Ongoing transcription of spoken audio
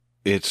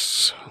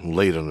It's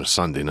late on a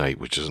Sunday night,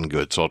 which isn't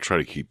good, so I'll try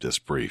to keep this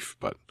brief,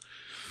 but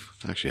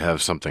I actually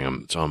have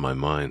something that's on my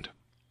mind.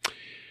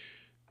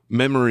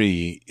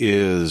 Memory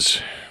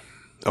is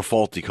a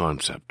faulty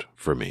concept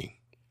for me.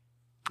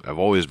 I've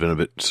always been a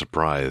bit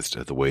surprised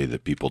at the way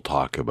that people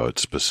talk about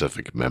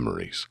specific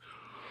memories.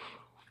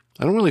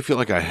 I don't really feel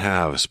like I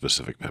have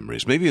specific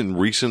memories. Maybe in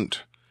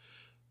recent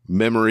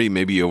memory,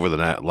 maybe over the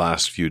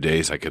last few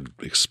days, I could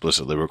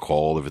explicitly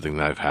recall everything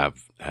that I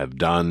have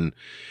done.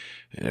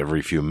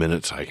 Every few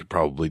minutes, I could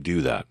probably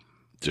do that.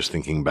 Just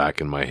thinking back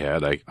in my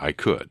head, I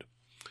could.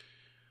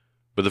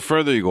 But the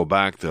further you go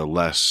back, the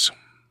less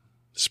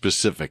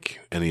specific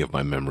any of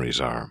my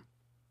memories are.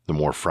 The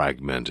more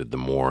fragmented, the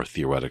more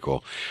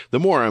theoretical, the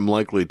more I'm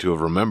likely to have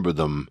remembered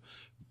them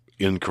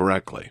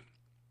incorrectly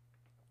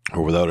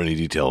or without any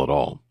detail at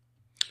all.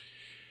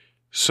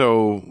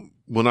 So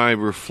when I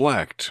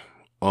reflect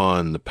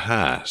on the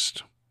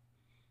past,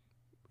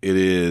 it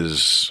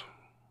is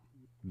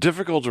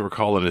difficult to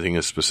recall anything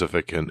as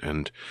specific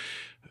and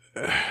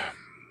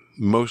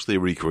mostly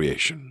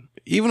recreation,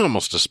 even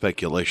almost a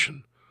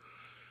speculation.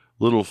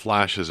 Little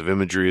flashes of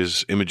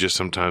images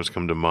sometimes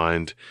come to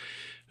mind.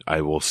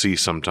 I will see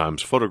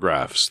sometimes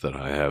photographs that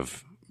I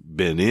have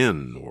been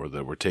in or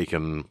that were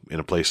taken in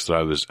a place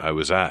that I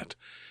was at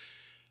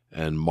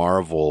and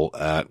marvel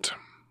at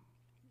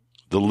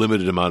the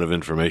limited amount of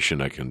information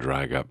I can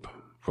drag up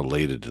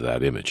related to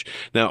that image.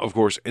 Now, of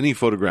course, any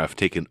photograph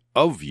taken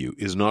of you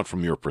is not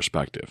from your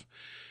perspective.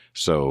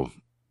 So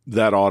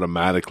that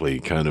automatically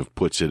kind of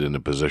puts it in a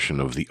position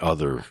of the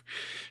other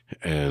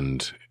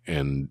and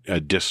a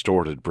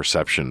distorted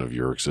perception of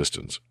your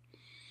existence.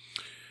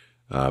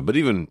 But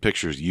even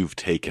pictures you've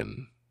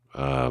taken,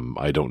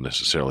 I don't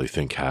necessarily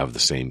think have the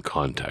same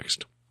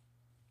context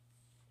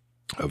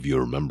of you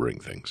remembering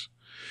things.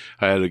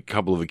 I had a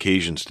couple of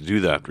occasions to do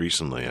that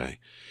recently.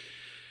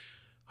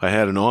 I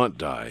had an aunt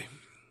die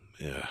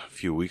a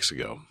few weeks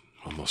ago,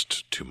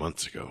 almost 2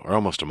 months ago, or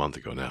almost a month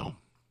ago now.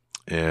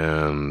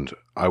 And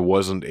I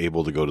wasn't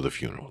able to go to the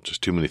funeral.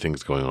 Just too many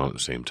things going on at the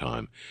same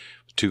time.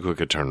 Too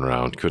quick a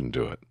turnaround, couldn't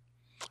do it.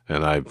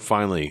 And I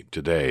finally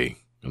today,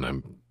 and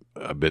I'm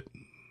a bit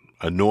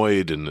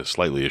annoyed and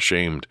slightly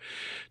ashamed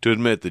to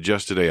admit that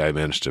just today I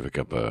managed to pick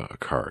up a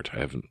card. I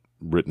haven't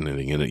written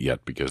anything in it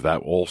yet because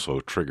that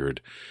also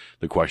triggered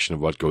the question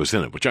of what goes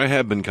in it, which I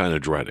have been kind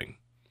of dreading.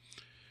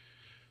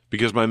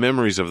 Because my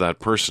memories of that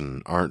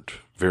person aren't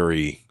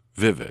very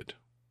vivid.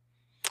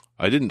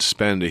 I didn't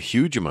spend a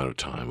huge amount of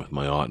time with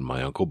my aunt and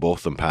my uncle. Both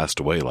of them passed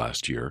away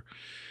last year.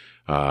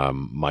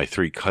 My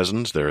 3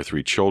 cousins, there are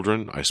 3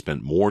 children. I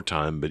spent more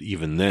time, but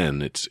even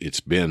then, it's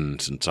been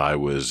since I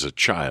was a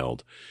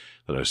child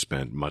that I've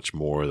spent much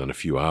more than a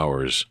few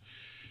hours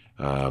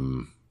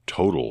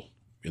total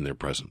in their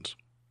presence.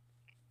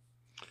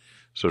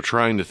 So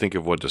trying to think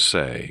of what to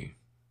say,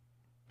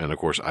 and of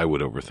course I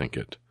would overthink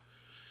it.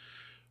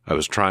 I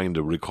was trying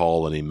to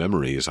recall any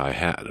memories I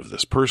had of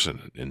this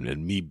person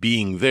and me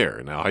being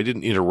there. Now, I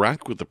didn't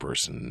interact with the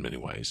person in many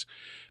ways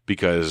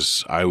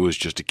because I was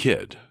just a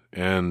kid.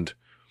 And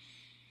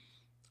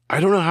I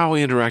don't know how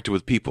I interacted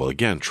with people.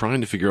 Again, trying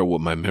to figure out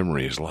what my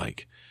memory is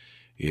like.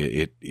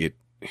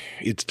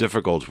 It's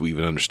difficult to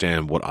even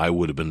understand what I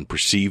would have been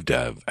perceived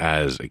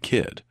as a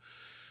kid.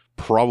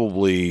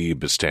 Probably a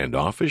bit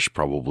standoffish,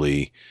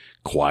 probably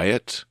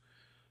quiet,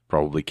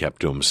 probably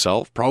kept to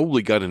himself,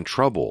 probably got in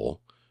trouble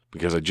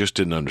because I just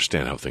didn't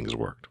understand how things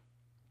worked.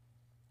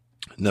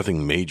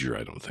 Nothing major,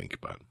 I don't think,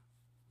 but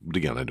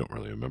again, I don't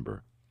really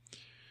remember.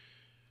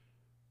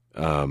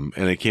 And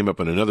it came up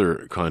in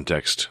another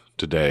context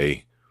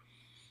today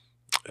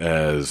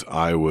as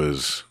I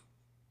was,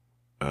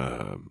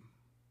 I'll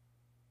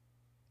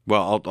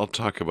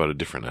talk about a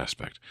different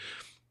aspect.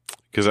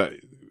 Because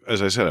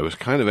as I said, I was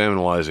kind of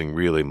analyzing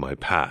really my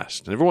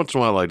past. And every once in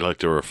a while I'd like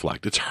to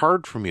reflect. It's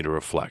hard for me to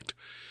reflect.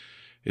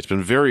 It's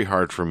been very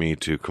hard for me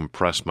to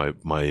compress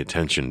my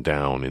attention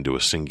down into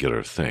a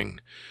singular thing.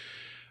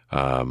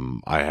 I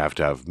have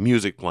to have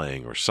music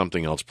playing or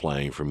something else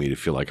playing for me to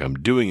feel like I'm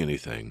doing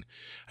anything.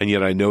 And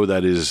yet I know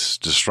that is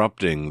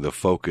disrupting the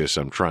focus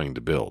I'm trying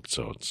to build.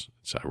 So it's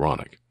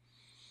ironic.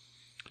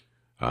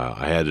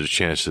 I had a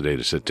chance today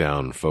to sit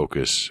down and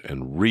focus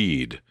and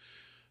read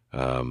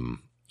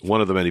one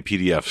of the many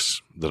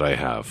PDFs that I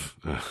have.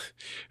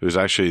 It was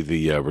actually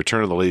the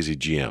Return of the Lazy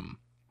GM.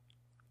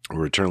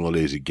 Return of the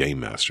Lazy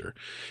Game Master,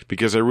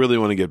 because I really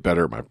want to get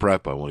better at my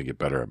prep. I want to get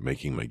better at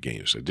making my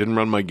games. I didn't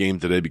run my game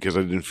today because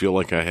I didn't feel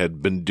like I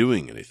had been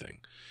doing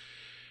anything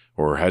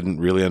or hadn't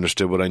really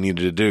understood what I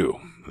needed to do,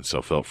 and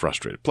so felt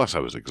frustrated. Plus, I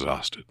was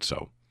exhausted,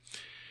 so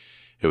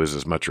it was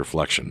as much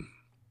reflection.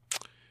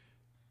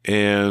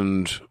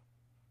 And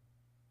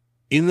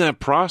in that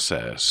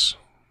process,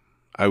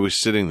 I was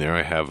sitting there.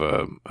 I have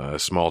a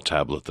small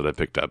tablet that I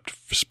picked up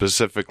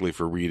specifically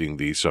for reading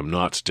these, so I'm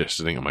not just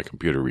sitting on my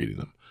computer reading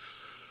them.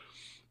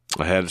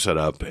 I had it set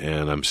up,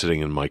 and I'm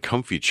sitting in my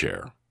comfy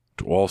chair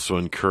to also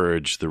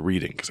encourage the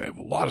reading, because I have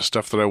a lot of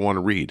stuff that I want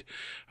to read.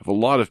 I have a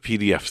lot of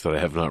PDFs that I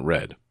have not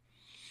read,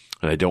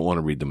 and I don't want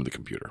to read them on the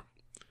computer.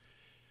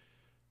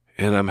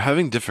 And I'm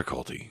having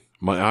difficulty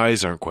my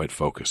eyes aren't quite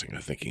focusing.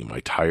 I'm thinking, am I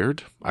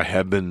tired? I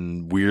have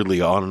been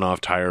weirdly on and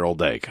off tired all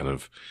day, kind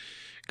of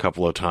a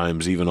couple of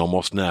times, even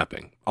almost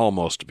napping.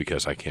 Almost,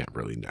 because I can't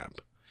really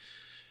nap.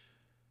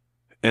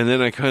 And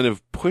then I kind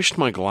of pushed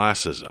my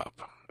glasses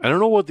up. I don't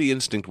know what the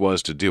instinct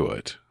was to do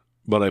it,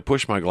 but I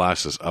pushed my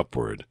glasses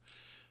upward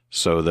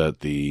so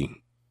that the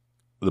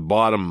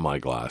bottom of my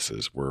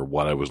glasses were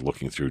what I was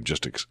looking through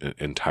just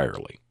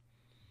entirely.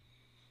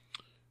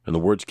 And the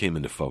words came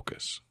into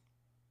focus.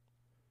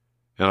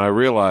 And I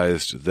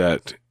realized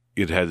that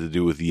it had to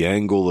do with the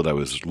angle that I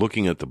was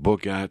looking at the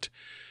book at,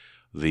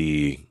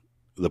 the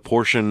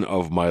portion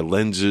of my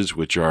lenses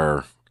which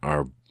are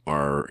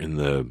in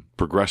the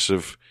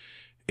progressive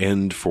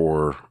end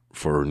for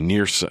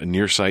near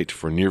sight,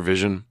 for near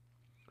vision,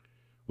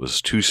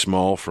 was too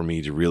small for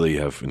me to really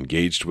have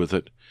engaged with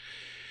it.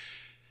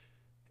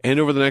 And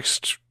over the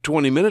next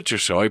 20 minutes or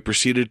so, I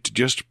proceeded to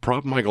just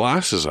prop my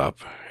glasses up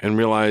and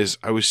realize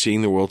I was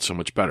seeing the world so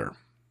much better.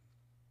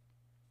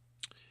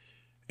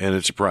 And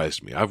it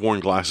surprised me. I've worn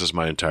glasses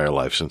my entire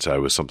life since I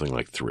was something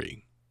like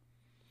 3.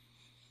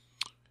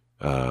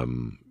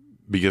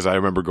 Because I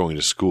remember going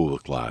to school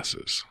with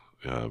glasses.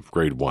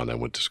 Grade 1, I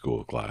went to school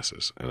with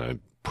glasses. And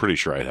I'm pretty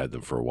sure I'd had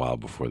them for a while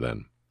before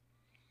then.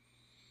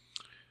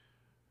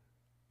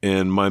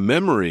 And my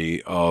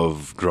memory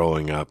of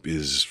growing up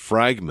is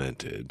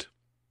fragmented.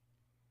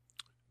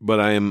 But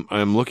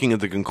I'm looking at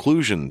the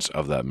conclusions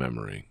of that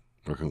memory,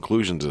 or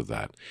conclusions of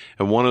that.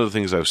 And one of the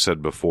things I've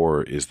said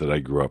before is that I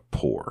grew up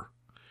poor.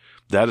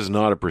 That is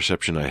not a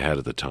perception I had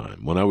at the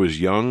time. When I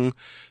was young,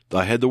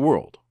 I had the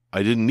world.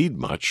 I didn't need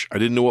much. I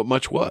didn't know what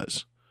much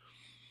was.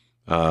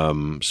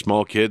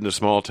 Small kid in a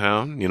small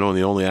town, and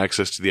the only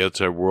access to the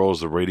outside world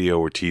is the radio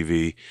or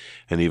TV,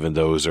 and even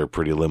those are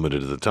pretty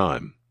limited at the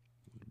time.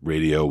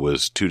 Radio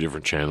was 2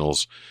 different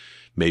channels,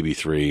 maybe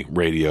 3.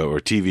 Radio or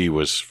TV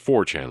was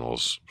 4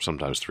 channels,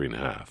 sometimes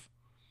 3.5.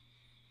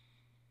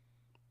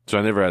 So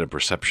I never had a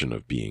perception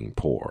of being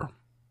poor.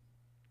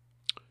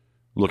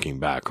 Looking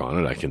back on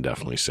it, I can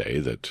definitely say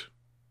that,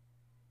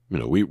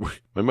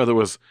 my mother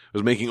was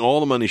making all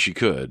the money she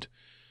could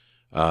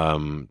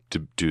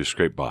to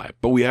scrape by.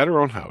 But we had our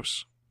own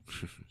house,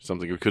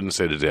 something we couldn't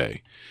say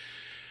today.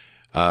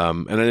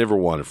 And I never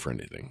wanted for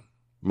anything.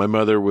 My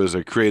mother was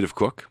a creative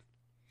cook.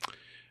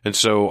 And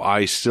so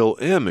I still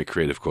am a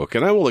creative cook,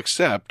 and I will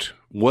accept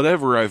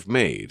whatever I've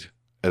made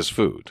as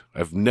food.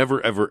 I've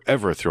never, ever,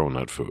 ever thrown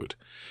out food.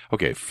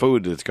 Okay,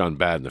 food that's gone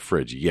bad in the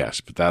fridge, yes,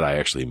 but that I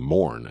actually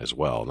mourn as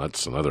well, and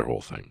that's another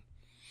whole thing.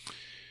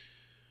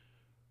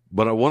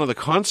 But one of the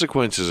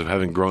consequences of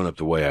having grown up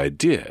the way I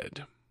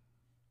did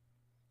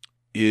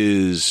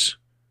is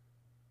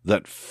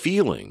that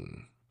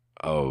feeling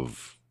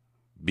of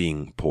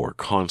being poor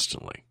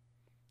constantly.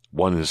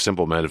 One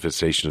simple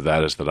manifestation of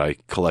that is that I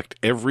collect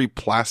every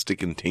plastic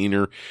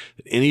container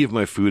that any of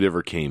my food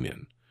ever came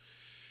in.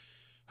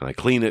 And I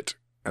clean it,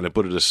 and I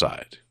put it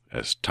aside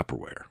as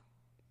Tupperware.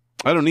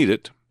 I don't need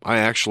it. I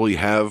actually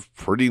have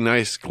pretty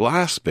nice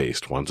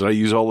glass-based ones that I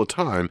use all the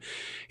time.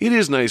 It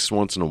is nice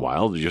once in a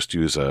while to just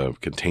use a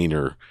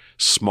container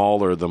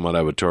smaller than what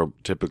I would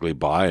typically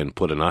buy and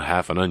put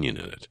half an onion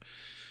in it.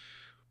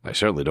 I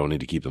certainly don't need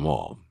to keep them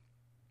all.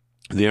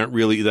 They aren't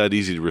really that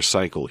easy to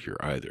recycle here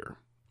either.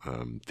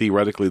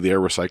 Theoretically, they are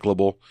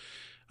recyclable.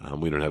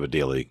 We don't have a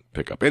daily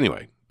pickup.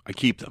 Anyway, I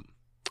keep them.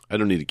 I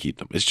don't need to keep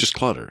them. It's just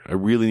clutter. I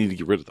really need to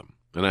get rid of them.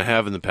 And I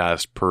have in the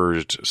past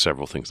purged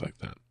several things like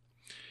that.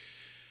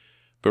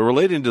 But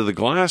relating to the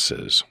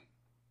glasses,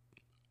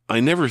 I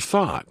never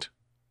thought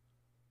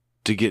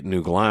to get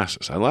new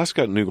glasses. I last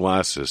got new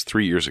glasses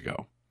 3 years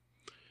ago.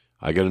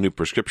 I got a new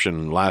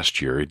prescription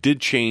last year. It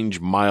did change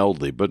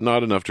mildly, but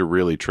not enough to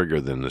really trigger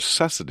the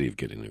necessity of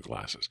getting new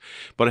glasses.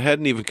 But I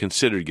hadn't even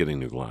considered getting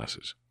new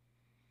glasses.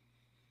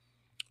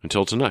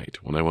 Until tonight,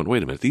 when I went,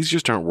 wait a minute, these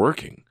just aren't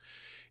working.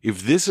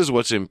 If this is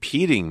what's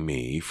impeding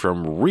me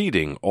from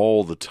reading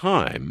all the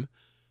time,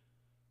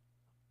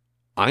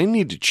 I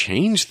need to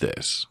change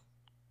this.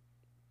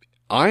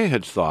 I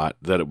had thought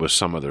that it was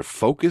some other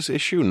focus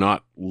issue,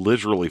 not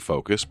literally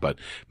focus, but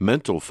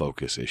mental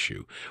focus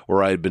issue,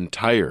 or I had been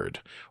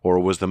tired, or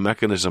it was the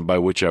mechanism by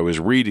which I was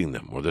reading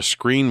them, or the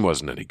screen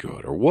wasn't any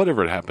good, or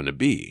whatever it happened to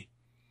be.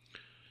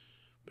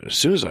 But as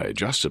soon as I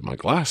adjusted my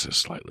glasses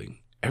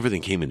slightly,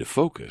 everything came into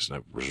focus, and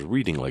I was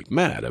reading like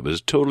mad. I was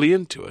totally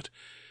into it.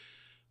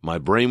 My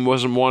brain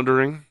wasn't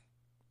wandering,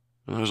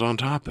 and I was on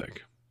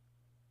topic.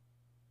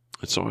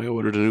 And so I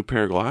ordered a new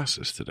pair of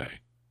glasses today.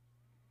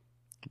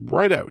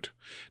 Right out.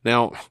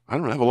 Now, I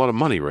don't have a lot of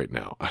money right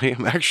now. I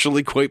am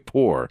actually quite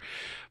poor.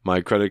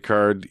 My credit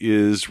card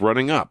is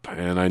running up,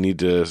 and I need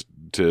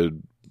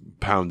to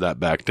pound that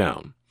back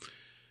down.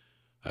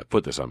 I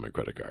put this on my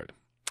credit card.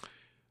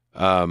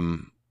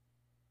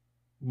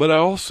 But I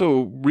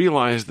also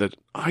realized that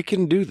I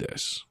can do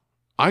this.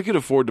 I could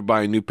afford to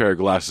buy a new pair of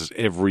glasses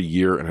every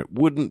year, and it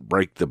wouldn't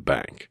break the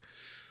bank.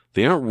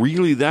 They aren't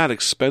really that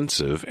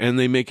expensive, and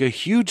they make a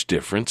huge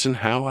difference in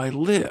how I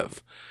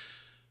live.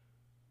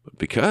 But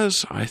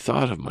because I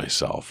thought of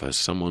myself as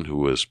someone who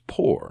was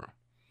poor,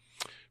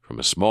 from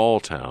a small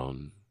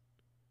town,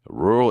 a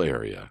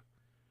financial area,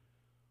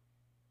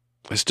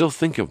 I still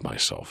think of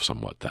myself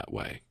somewhat that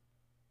way.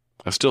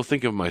 I still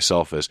think of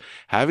myself as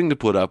having to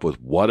put up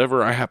with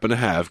whatever I happen to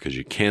have because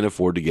you can't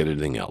afford to get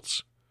anything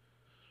else.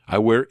 I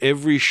wear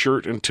every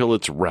shirt until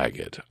it's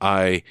ragged.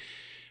 I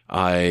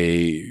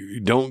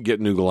don't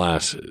get new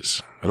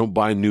glasses. I don't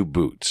buy new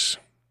boots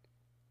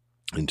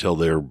until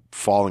they're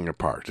falling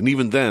apart. And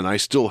even then, I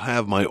still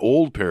have my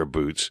old pair of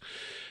boots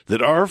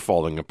that are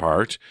falling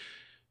apart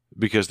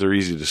because they're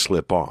easy to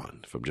slip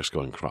on if I'm just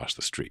going across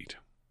the street.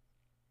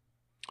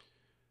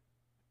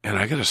 And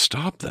I got to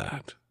stop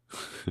that.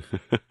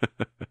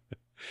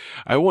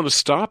 I want to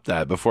stop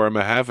that before I'm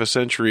a half a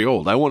century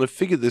old. I want to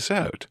figure this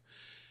out.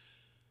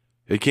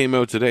 It came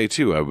out today,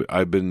 too.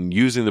 I've been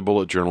using the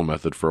bullet journal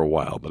method for a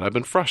while, but I've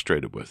been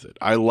frustrated with it.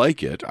 I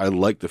like it. I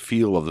like the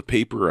feel of the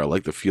paper. I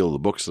like the feel of the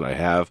books that I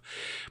have.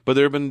 But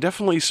there have been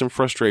definitely some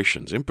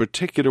frustrations, in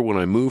particular when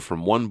I move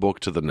from one book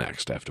to the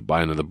next. I have to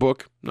buy another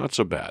book. Not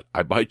so bad.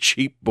 I buy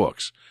cheap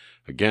books.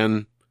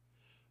 Again,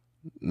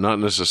 not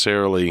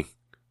necessarily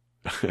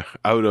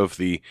out of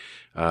the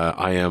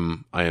I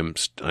am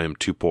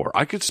too poor.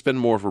 I could spend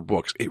more for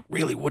books. It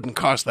really wouldn't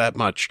cost that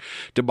much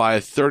to buy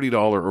a $30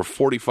 or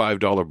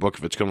 $45 book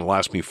if it's going to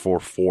last me for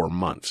 4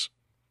 months.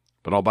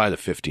 But I'll buy the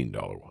 $15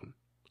 one.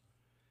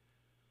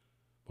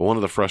 But one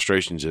of the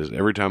frustrations is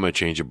every time I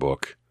change a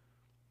book,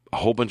 a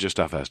whole bunch of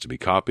stuff has to be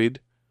copied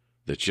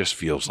that just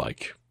feels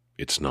like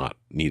it's not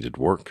needed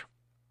work.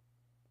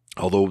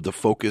 Although the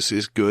focus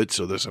is good,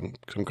 so there's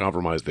some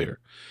compromise there.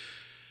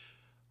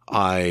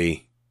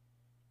 I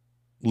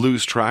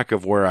lose track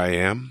of where I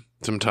am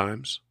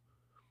sometimes.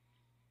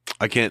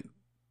 I can't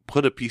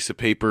put a piece of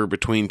paper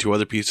between two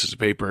other pieces of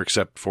paper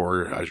except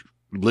for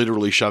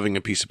literally shoving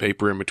a piece of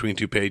paper in between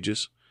two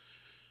pages.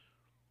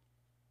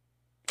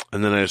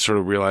 And then I sort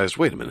of realized,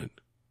 wait a minute.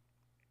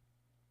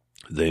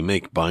 They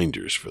make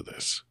binders for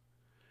this.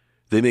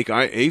 They make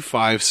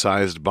A5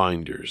 sized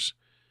binders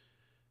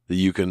that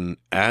you can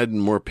add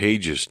more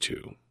pages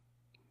to,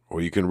 or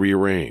you can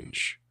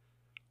rearrange,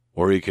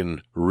 or you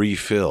can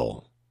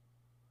refill.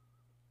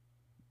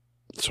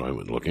 So I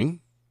went looking,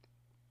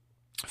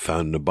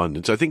 found an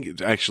abundance. I think it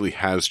actually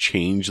has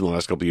changed in the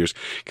last couple of years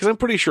because I'm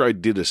pretty sure I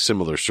did a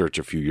similar search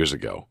a few years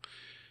ago.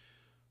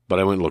 But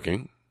I went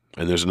looking,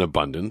 and there's an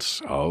abundance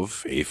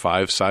of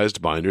A5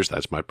 sized binders.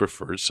 That's my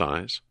preferred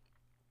size.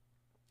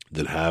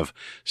 That have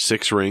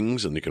 6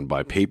 rings, and you can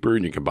buy paper,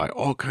 and you can buy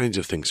all kinds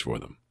of things for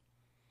them.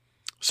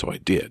 So I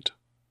did.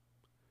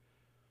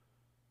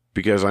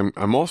 Because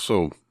I'm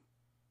also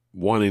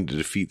wanting to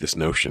defeat this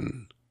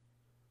notion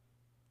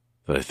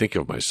that I think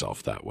of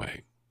myself that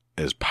way,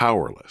 as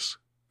powerless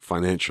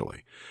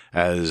financially,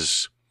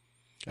 as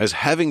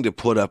having to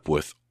put up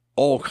with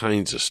all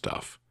kinds of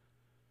stuff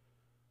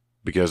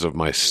because of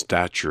my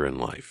stature in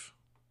life.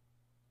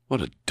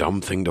 What a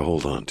dumb thing to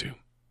hold on to.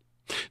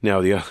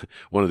 Now,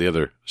 one of the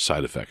other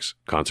side effects,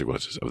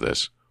 consequences of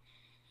this,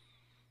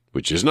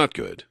 which is not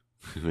good,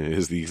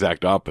 is the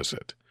exact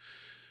opposite,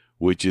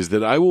 which is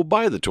that I will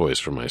buy the toys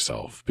for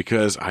myself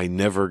because I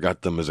never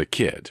got them as a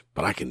kid,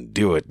 but I can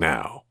do it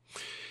now.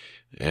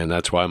 And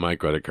that's why my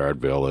credit card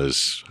bill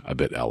is a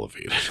bit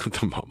elevated at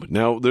the moment.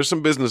 Now, there's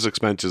some business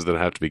expenses that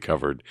have to be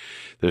covered.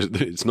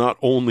 It's not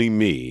only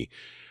me,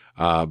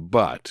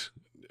 but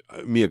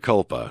mea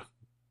culpa.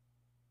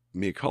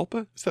 Mea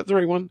culpa? Is that the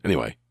right one?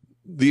 Anyway,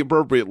 the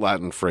appropriate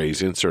Latin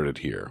phrase inserted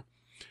here.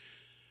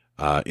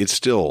 It's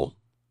still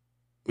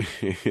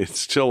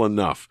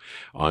enough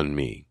on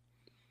me.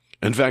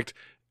 In fact,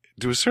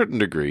 to a certain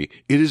degree,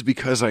 it is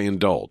because I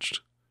indulged,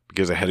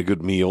 because I had a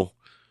good meal,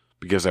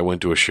 because I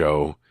went to a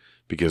show,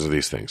 because of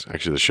these things.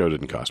 Actually, the show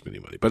didn't cost me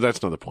any money, but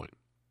that's not the point.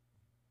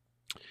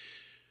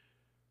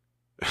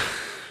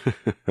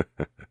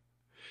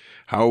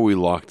 How are we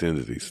locked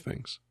into these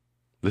things?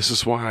 This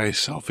is why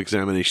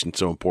self-examination is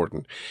so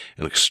important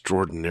and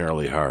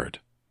extraordinarily hard.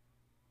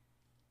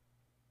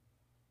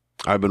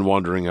 I've been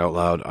wandering out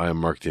loud. I am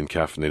Mark the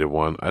Encaffeinated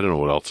One. I don't know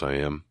what else I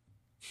am.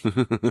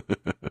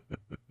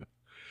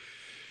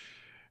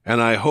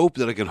 And I hope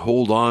that I can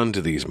hold on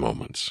to these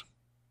moments.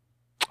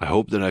 I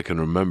hope that I can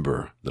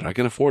remember that I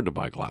can afford to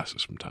buy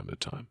glasses from time to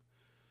time.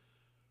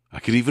 I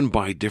could even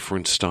buy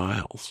different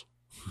styles.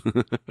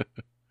 And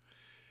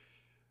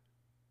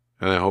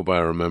I hope I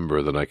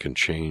remember that I can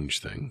change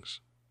things.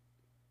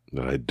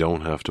 That I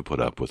don't have to put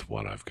up with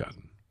what I've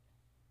gotten.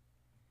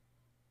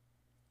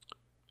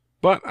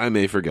 But I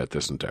may forget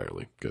this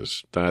entirely,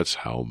 because that's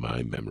how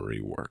my memory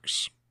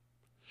works.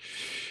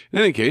 In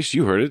any case,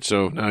 you heard it,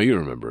 so now you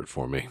remember it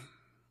for me.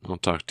 I'll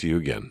talk to you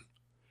again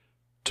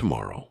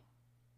tomorrow.